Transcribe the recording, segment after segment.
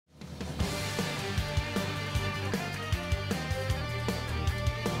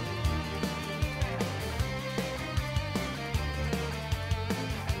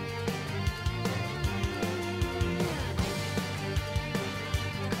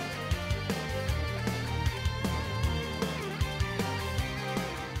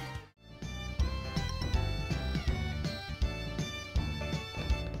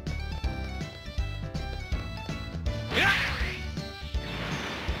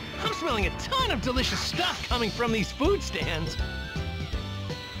smelling a ton of delicious stuff coming from these food stands.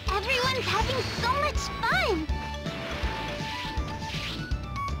 Everyone's having so much fun.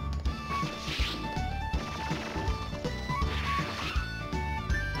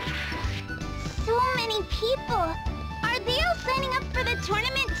 So many people. Are they all signing up for the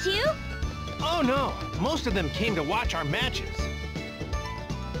tournament too? Oh no, most of them came to watch our matches.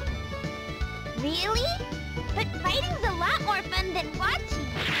 Really? But fighting's a lot more fun than watching.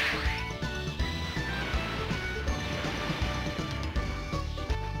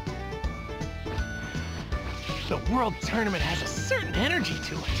 The World Tournament has a certain energy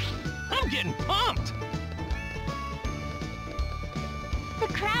to it. I'm getting pumped. The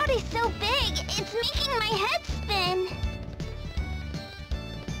crowd is so big, it's making my head spin.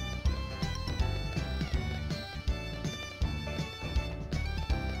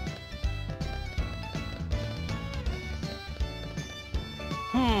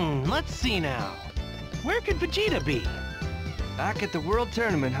 Let's see now. Where could Vegeta be? Back at the World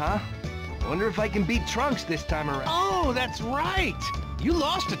Tournament, huh? Wonder if I can beat Trunks this time around. Oh, that's right! You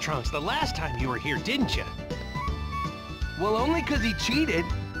lost to Trunks the last time you were here, didn't you? Well, only 'cause he cheated.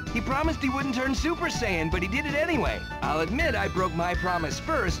 He promised he wouldn't turn Super Saiyan, but he did it anyway. I'll admit I broke my promise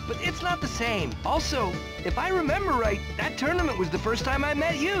first, but it's not the same. Also, if I remember right, that tournament was the first time I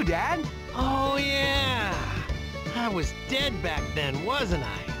met you, Dad. Oh, yeah! I was dead back then, wasn't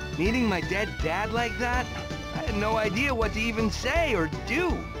I? Meeting my dead dad like that? I had no idea what to even say or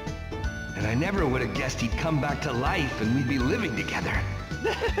do. And I never would have guessed he'd come back to life and we'd be living together.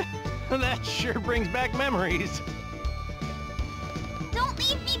 That sure brings back memories. Don't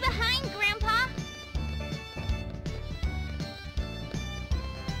leave me behind, Grandpa.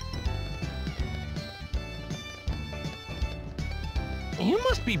 You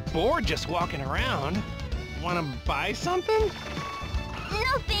must be bored just walking around. Wanna buy something?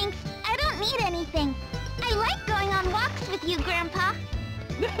 No thanks, I don't need anything. I like going on walks with you, Grandpa.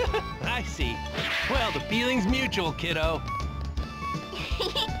 I see. Well, the feeling's mutual, kiddo.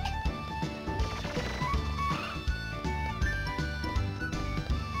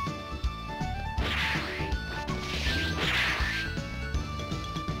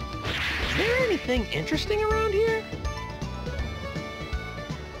 Is there anything interesting around here?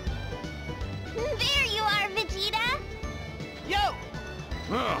 There you are, Vegeta. Yo!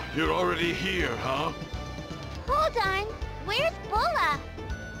 Oh, you're already here, huh? Hold on, where's Bulla?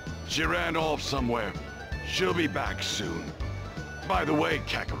 She ran off somewhere. She'll be back soon. By the way,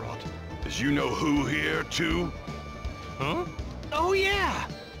 Kakarot, is you know who here, too? Huh? Oh, yeah!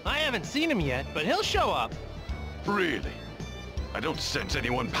 I haven't seen him yet, but he'll show up. Really? I don't sense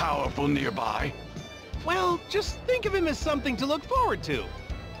anyone powerful nearby. Well, just think of him as something to look forward to.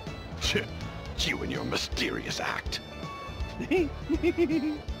 You and your mysterious act.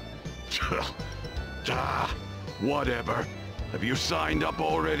 Whatever. Have you signed up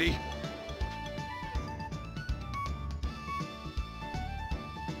already?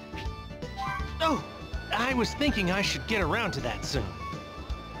 Oh, I was thinking I should get around to that soon.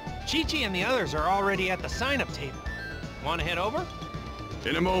 Chi-Chi and the others are already at the sign-up table. Want to head over?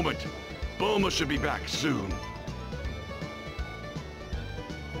 In a moment. Bulma should be back soon.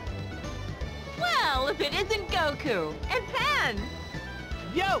 Well, if it isn't Goku and Pan!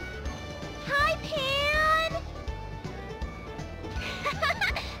 Yo! Hi, Pan!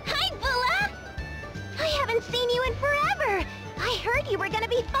 Hi, Bulla! I haven't seen you in forever! I heard you were gonna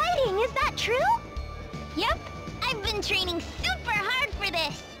be fighting, is that true? Yep, I've been training super hard for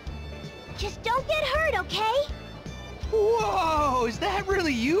this! Just don't get hurt, okay? Whoa! Is that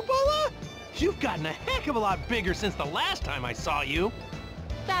really you, Bulla? You've gotten a heck of a lot bigger since the last time I saw you.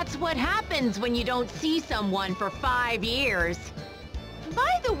 That's what happens when you don't see someone for 5 years.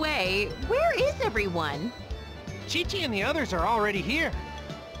 By the way, where is everyone? Chi-Chi and the others are already here.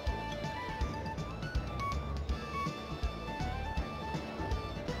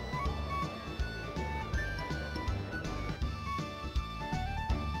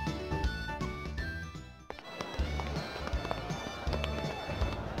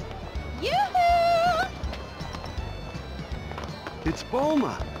 Yoo-hoo! It's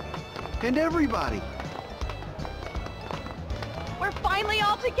Bulma. And everybody. We're finally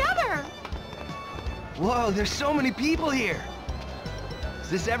all together! Whoa, there's so many people here. Is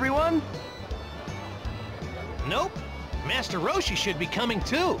this everyone? Nope. Master Roshi should be coming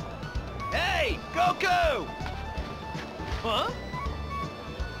too. Hey, Goku! Huh?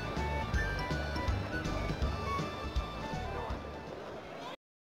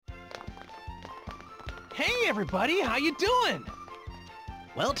 Hey everybody, how you doing?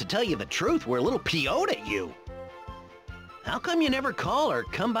 Well, to tell you the truth, we're a little PO'd at you. How come you never call or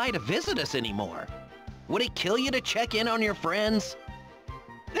come by to visit us anymore? Would it kill you to check in on your friends?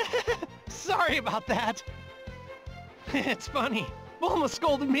 Sorry about that. It's funny. Bulma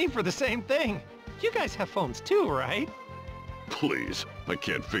scolded me for the same thing. You guys have phones too, right? Please, I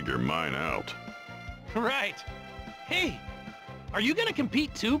can't figure mine out. Right. Hey, are you gonna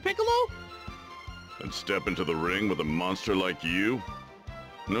compete too, Piccolo? And step into the ring with a monster like you?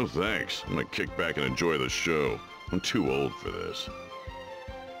 No thanks. I'm gonna kick back and enjoy the show. I'm too old for this.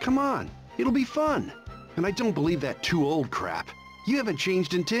 Come on, it'll be fun. And I don't believe that too old crap. You haven't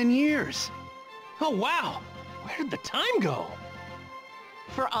changed in 10 years. Oh, wow. Where did the time go?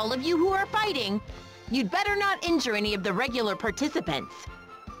 For all of you who are fighting, you'd better not injure any of the regular participants.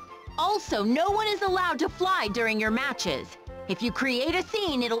 Also, no one is allowed to fly during your matches. If you create a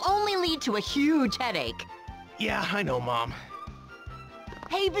scene, it'll only lead to a huge headache. Yeah, I know, Mom.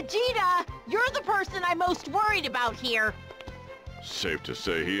 Hey, Vegeta! You're the person I'm most worried about here. Safe to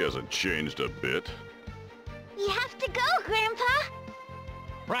say he hasn't changed a bit. We have to go, Grandpa.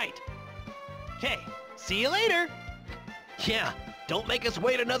 Right. Okay, see you later. Yeah, don't make us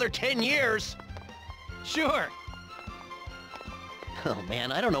wait another 10 years. Sure. Oh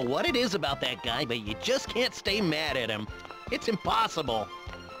man, I don't know what it is about that guy, but you just can't stay mad at him. It's impossible.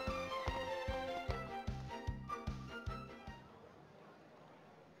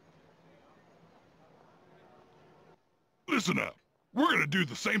 Listen up. We're gonna do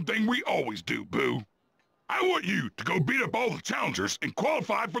the same thing we always do, Boo. I want you to go beat up all the challengers and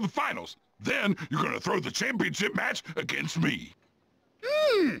qualify for the finals. Then you're gonna throw the championship match against me.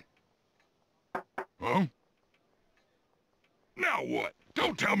 Huh? Now what?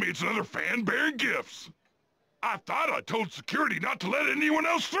 Don't tell me it's another fan bearing gifts. I thought I told security not to let anyone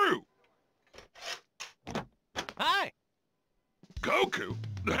else through. Hi. Goku?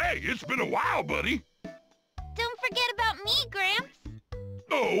 Hey, it's been a while, buddy. Don't forget about me, Gramps.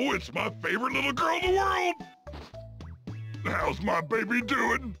 Oh, it's my favorite little girl in the world. How's my baby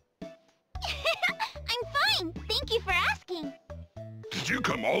doing? I'm fine. Thank you for asking. Did you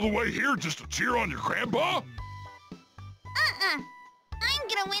come all the way here just to cheer on your grandpa? I'm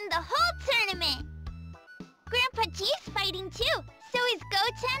gonna win the whole tournament. Grandpa G's fighting too. So is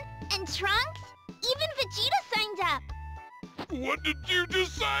Goten and Trunks. Even Vegeta signed up. What did you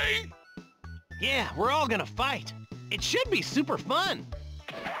just say? Yeah, we're all gonna fight. It should be super fun.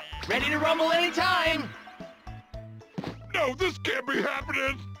 Ready to rumble anytime. No, this can't be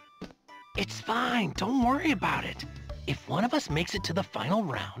happening. It's fine. Don't worry about it. If one of us makes it to the final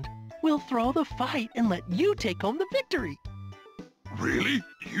round, we'll throw the fight and let you take home the victory. Really?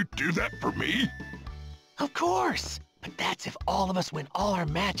 You do that for me? Of course. But that's if all of us win all our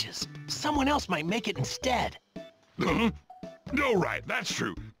matches. Someone else might make it instead. Huh? No, right, that's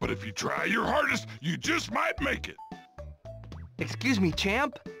true. But if you try your hardest, you just might make it. Excuse me,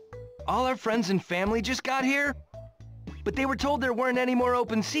 champ? All our friends and family just got here? But they were told there weren't any more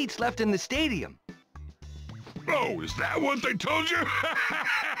open seats left in the stadium. Oh, is that what they told you?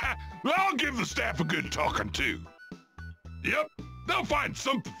 Well, I'll give the staff a good talking to. Yep, they'll find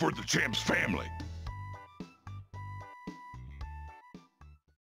something for the champ's family.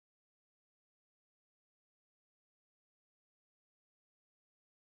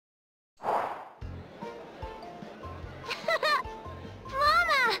 Mama,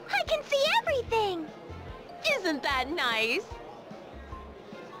 I can see everything. Isn't that nice?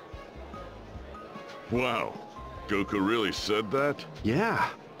 Wow, Goku really said that? Yeah.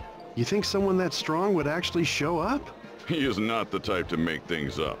 You think someone that strong would actually show up? He is not the type to make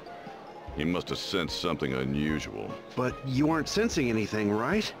things up. He must have sensed something unusual. But you aren't sensing anything,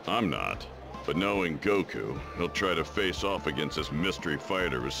 right? I'm not. But knowing Goku, he'll try to face off against this mystery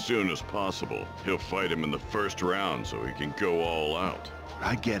fighter as soon as possible. He'll fight him in the first round so he can go all out.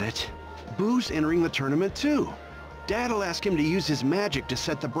 I get it. Boo's entering the tournament too. Dad'll ask him to use his magic to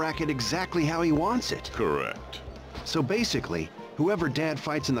set the bracket exactly how he wants it. Correct. So basically, whoever Dad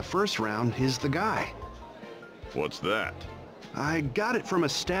fights in the first round is the guy. What's that? I got it from a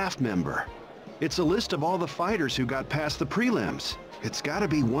staff member. It's a list of all the fighters who got past the prelims. It's gotta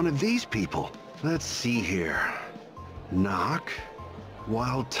be one of these people. Let's see here. Knock,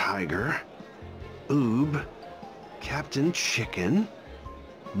 Wild Tiger, Oob, Captain Chicken,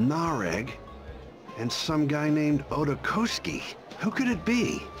 Nareg, and some guy named Otokoski. Who could it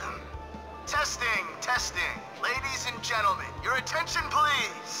be? Testing, testing. Ladies and gentlemen, your attention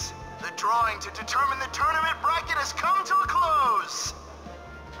please. The drawing to determine the tournament bracket has come to a close.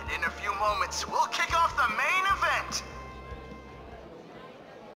 And in a few moments, we'll kick off the main event.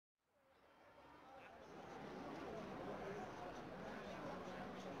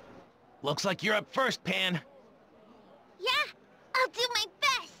 Looks like you're up first, Pan. Yeah,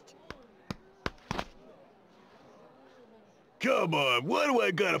 Come on, why do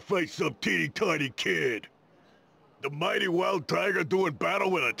I gotta fight some teeny-tiny kid? The mighty wild tiger doing battle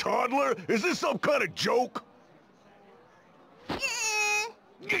with a toddler? Is this some kind of joke?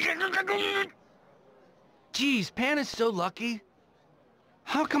 Geez, Pan is so lucky.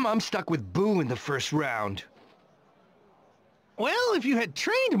 How come I'm stuck with Boo in the first round? Well, if you had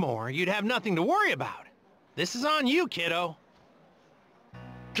trained more, you'd have nothing to worry about. This is on you, kiddo.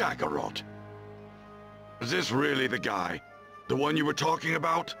 Kakarot. Is this really the guy? The one you were talking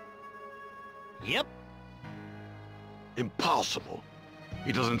about? Yep. Impossible.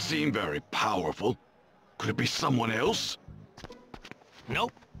 He doesn't seem very powerful. Could it be someone else?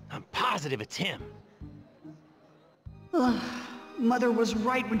 Nope. I'm positive it's him. Mother was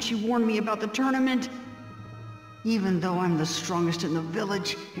right when she warned me about the tournament. Even though I'm the strongest in the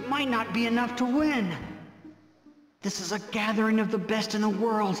village, it might not be enough to win. This is a gathering of the best in the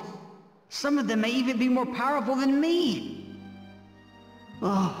world. Some of them may even be more powerful than me.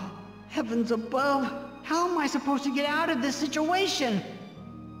 Oh, heavens above, how am I supposed to get out of this situation?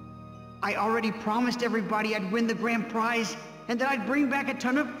 I already promised everybody I'd win the grand prize and that I'd bring back a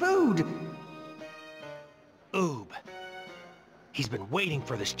ton of food. Oob. He's been waiting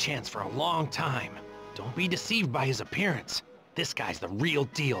for this chance for a long time. Don't be deceived by his appearance. This guy's the real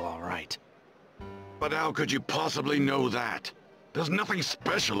deal, all right. But how could you possibly know that? There's nothing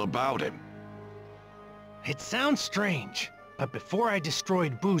special about him. It sounds strange, but before I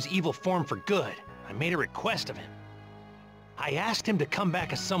destroyed Boo's evil form for good, I made a request of him. I asked him to come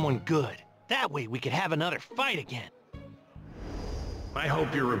back as someone good. That way we could have another fight again. I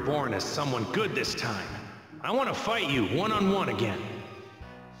hope you're reborn as someone good this time. I want to fight you one-on-one again.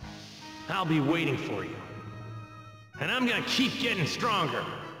 I'll be waiting for you. And I'm gonna keep getting stronger.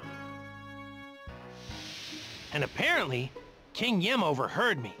 And apparently, King Yem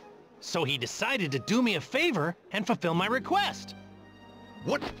overheard me, so he decided to do me a favor and fulfill my request.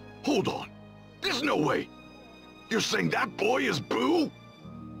 What? Hold on. There's no way. You're saying that boy is Boo?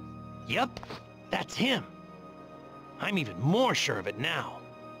 Yep, that's him. I'm even more sure of it now.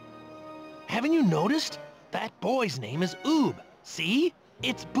 Haven't you noticed? That boy's name is Oob. See?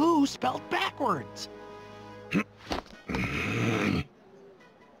 It's Boo spelled backwards.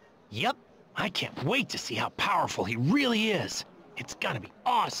 Yep, I can't wait to see how powerful he really is. It's gonna be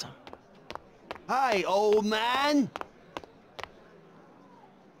awesome. Hey, old man!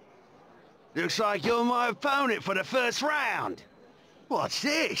 Looks like you're my opponent for the first round. What's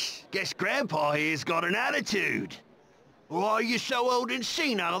this? Guess Grandpa here's got an attitude. Or are you so old and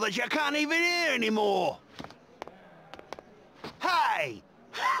senile that you can't even hear anymore? Hey!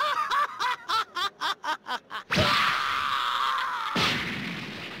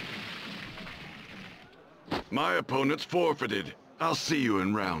 My opponent's forfeited. I'll see you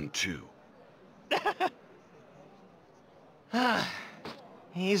in round 2.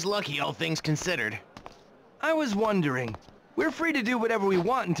 He's lucky, all things considered. I was wondering. We're free to do whatever we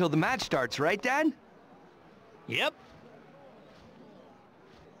want until the match starts, right, Dad? Yep.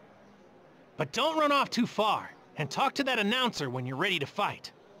 But don't run off too far, and talk to that announcer when you're ready to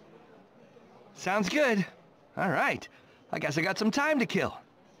fight. Sounds good. All right. I guess I got some time to kill.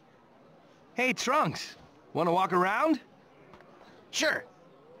 Hey, Trunks. Want to walk around? Sure.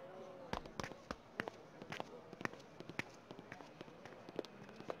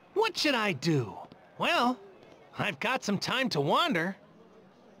 What should I do? Well, I've got some time to wander.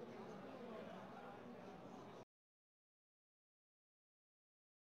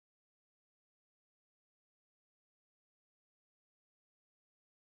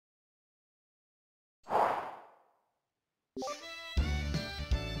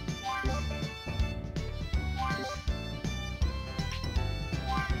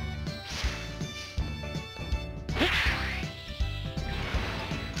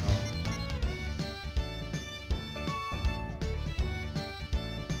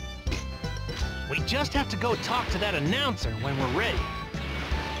 We just have to go talk to that announcer when we're ready.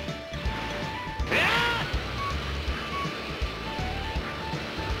 Ah!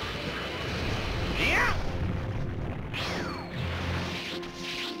 Yeah!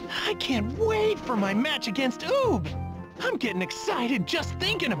 I can't wait for my match against Oob! I'm getting excited just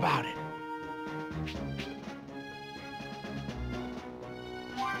thinking about it.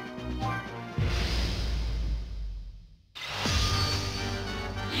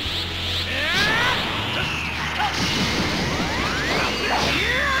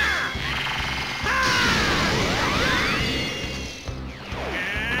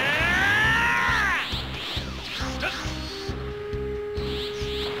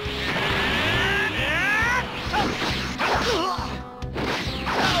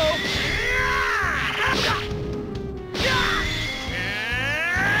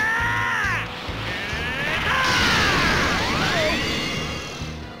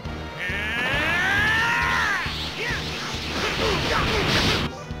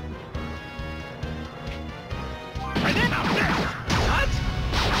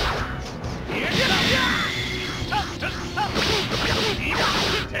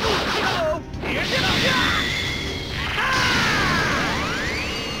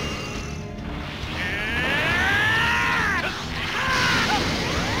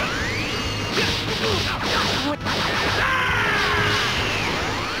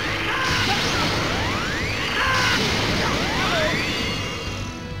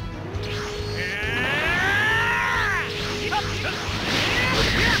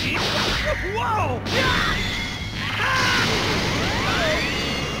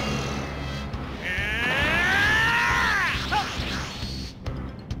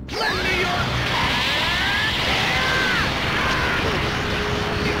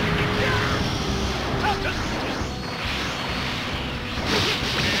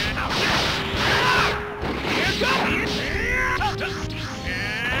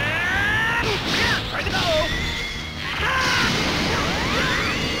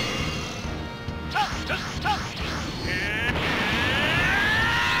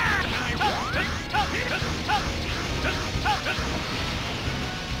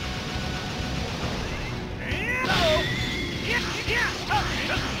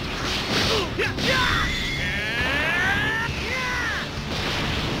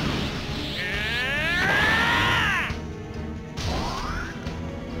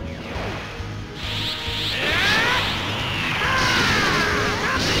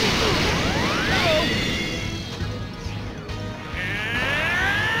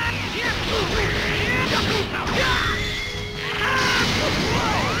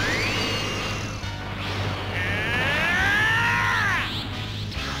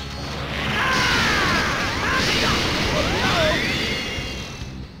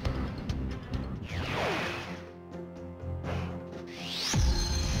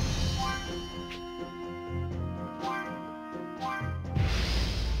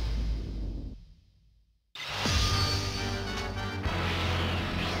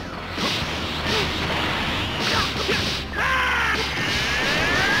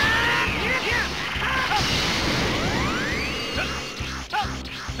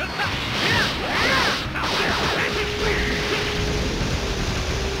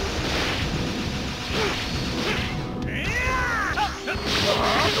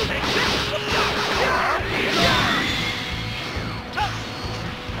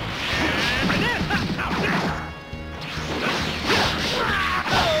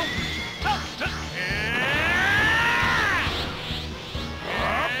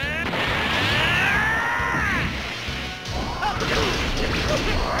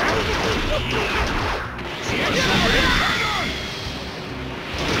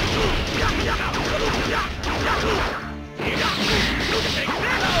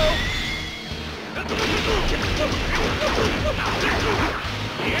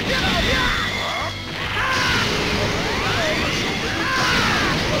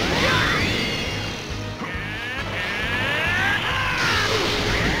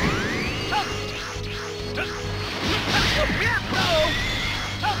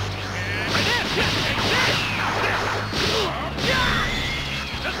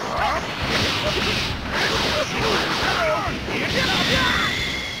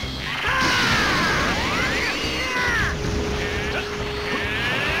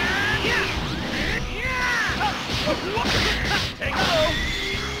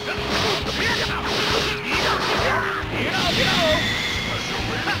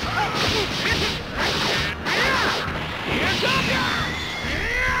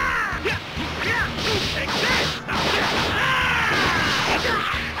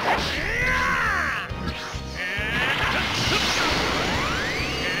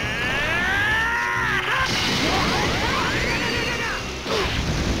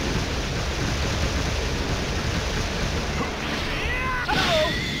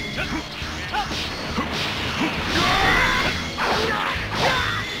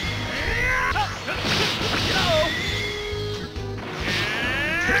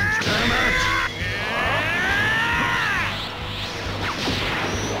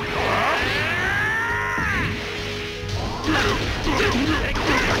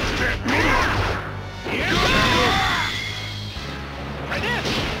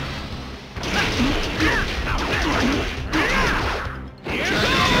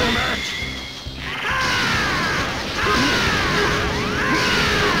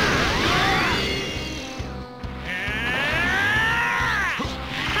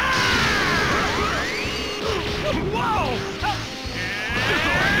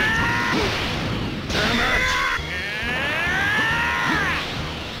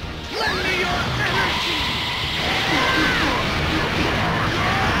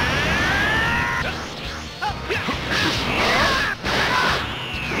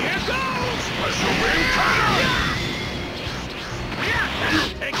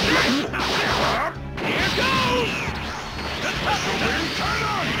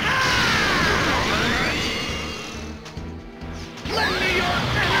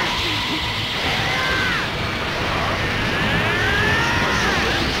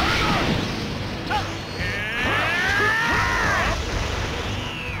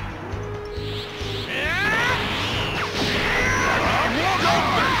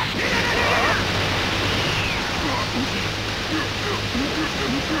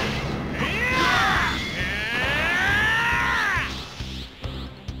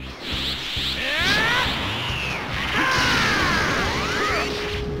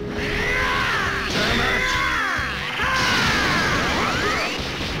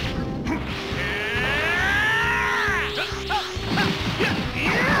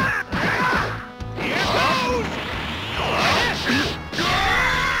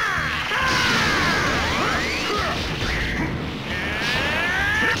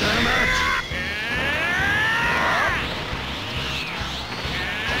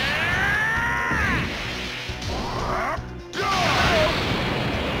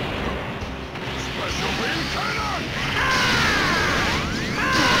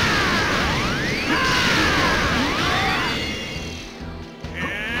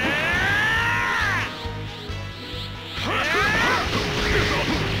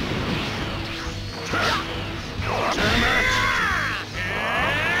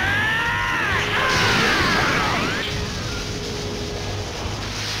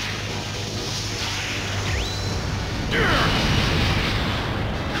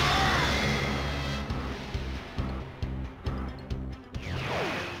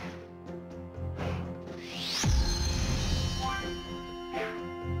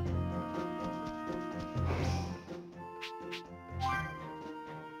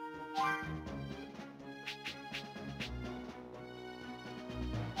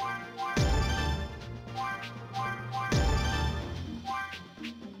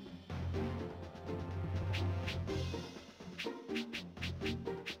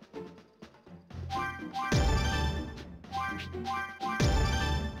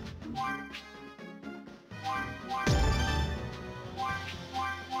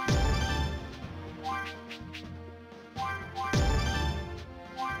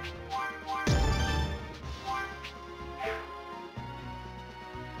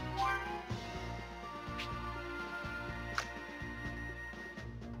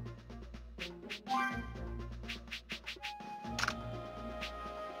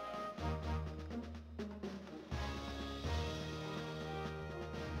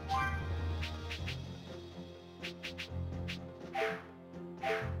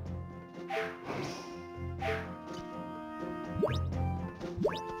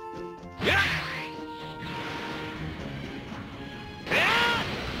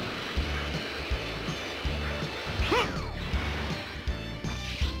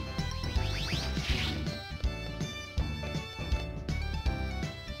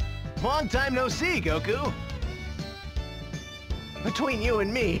 Long time no see, Goku. Between you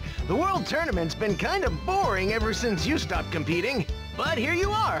and me, the World Tournament's been kind of boring ever since you stopped competing. But here you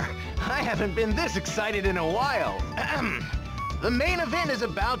are. I haven't been this excited in a while. The main event is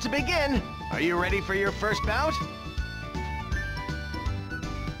about to begin. Are you ready for your first bout?